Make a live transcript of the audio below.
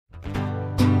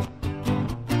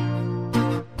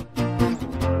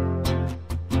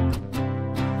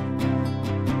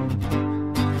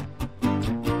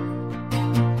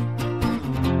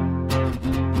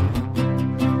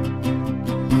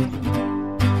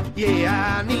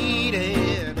Yeah, I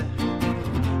needed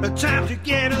a time to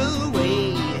get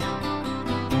away.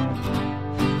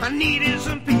 I needed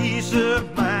some peace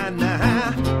of mind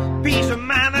now, peace of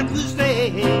mind that would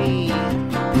stay.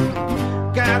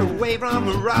 Got away from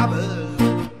the robbers,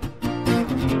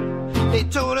 they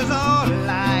told us all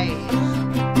lies.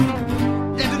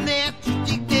 Left them there to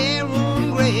dig their own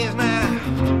graves now,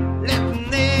 left them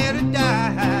there to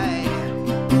die.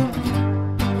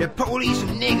 The police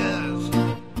and niggers,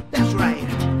 that's right,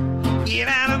 get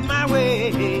out of my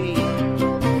way.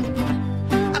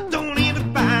 I don't need to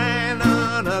buy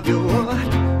none of your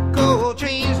gold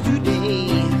chains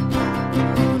today.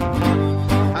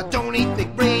 I don't need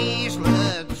thick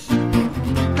bracelets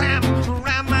clamped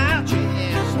around my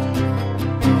chest.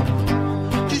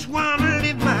 Just wanna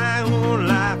live my own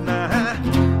life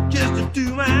now, just to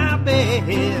do my best.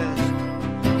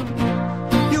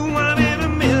 You're one in a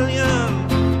million,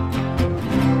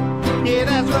 yeah,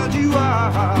 that's what you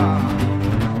are.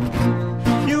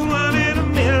 You're one in a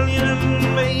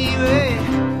million, baby.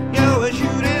 You're a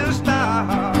shooting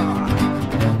star.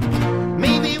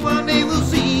 Maybe one day we'll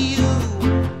see you,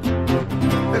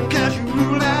 because you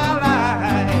rule our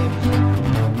lives.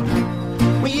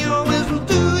 We always will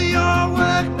do your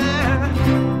work now.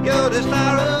 You're the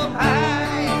star of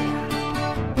high.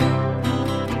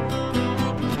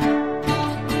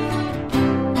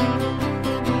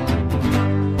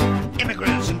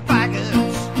 Immigrants and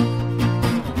faggots,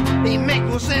 they make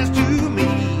no sense to me.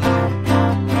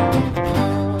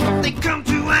 They come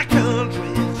to our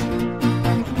countries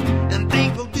and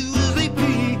think they'll do as they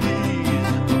please.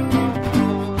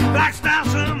 Like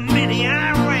stars from many I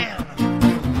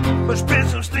ran, but spread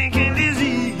some stinking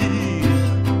disease.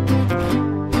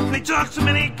 They talk so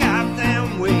many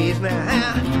goddamn ways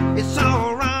now, it's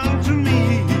all wrong to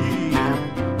me.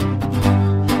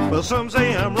 Well, some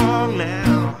say I'm wrong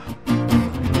now,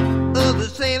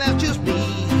 others say that's just me.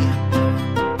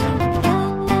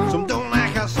 Some don't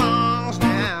like our songs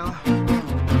now,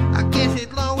 I guess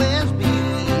it'll always be.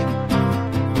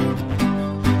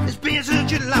 It's been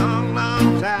such a long,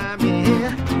 long time,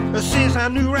 yeah, since I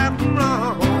knew right from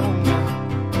wrong.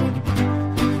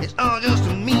 It's all just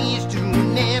a means to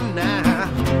an end now,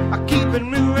 I keep it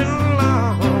moving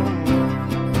along.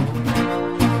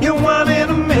 You're one in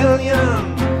a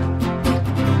million,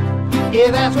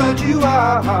 yeah, that's what you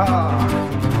are.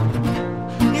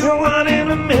 You're one in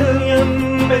a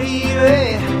million,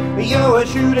 baby. You're a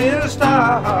shooting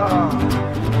star.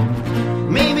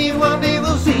 Maybe one day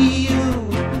we'll see you,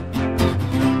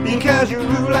 because you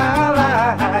rule our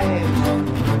lives.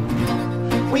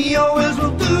 We always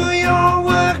will do your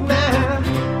work now.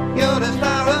 You're the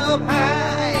star of high.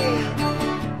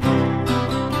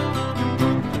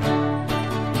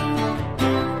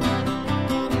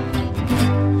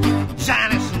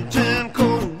 Zionists and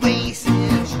turncoat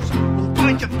racists will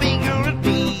point your finger at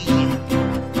me.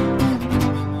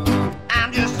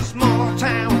 I'm just a small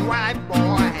town white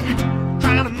boy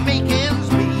trying to make ends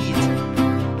meet.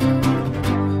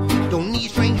 Don't need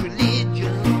strange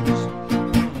religions,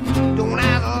 don't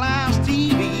idolize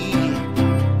TV.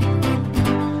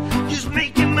 Just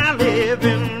making my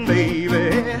living, baby,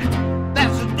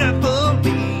 that's enough for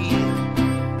me.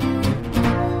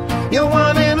 You're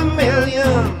one in a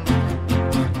million,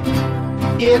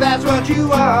 yeah, that's what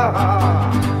you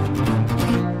are.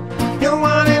 You're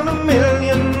one in a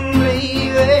million,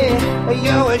 baby.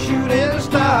 You're a shooting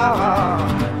star.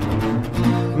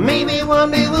 Maybe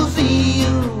one day we'll see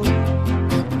you,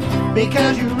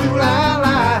 because you rule our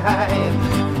lives.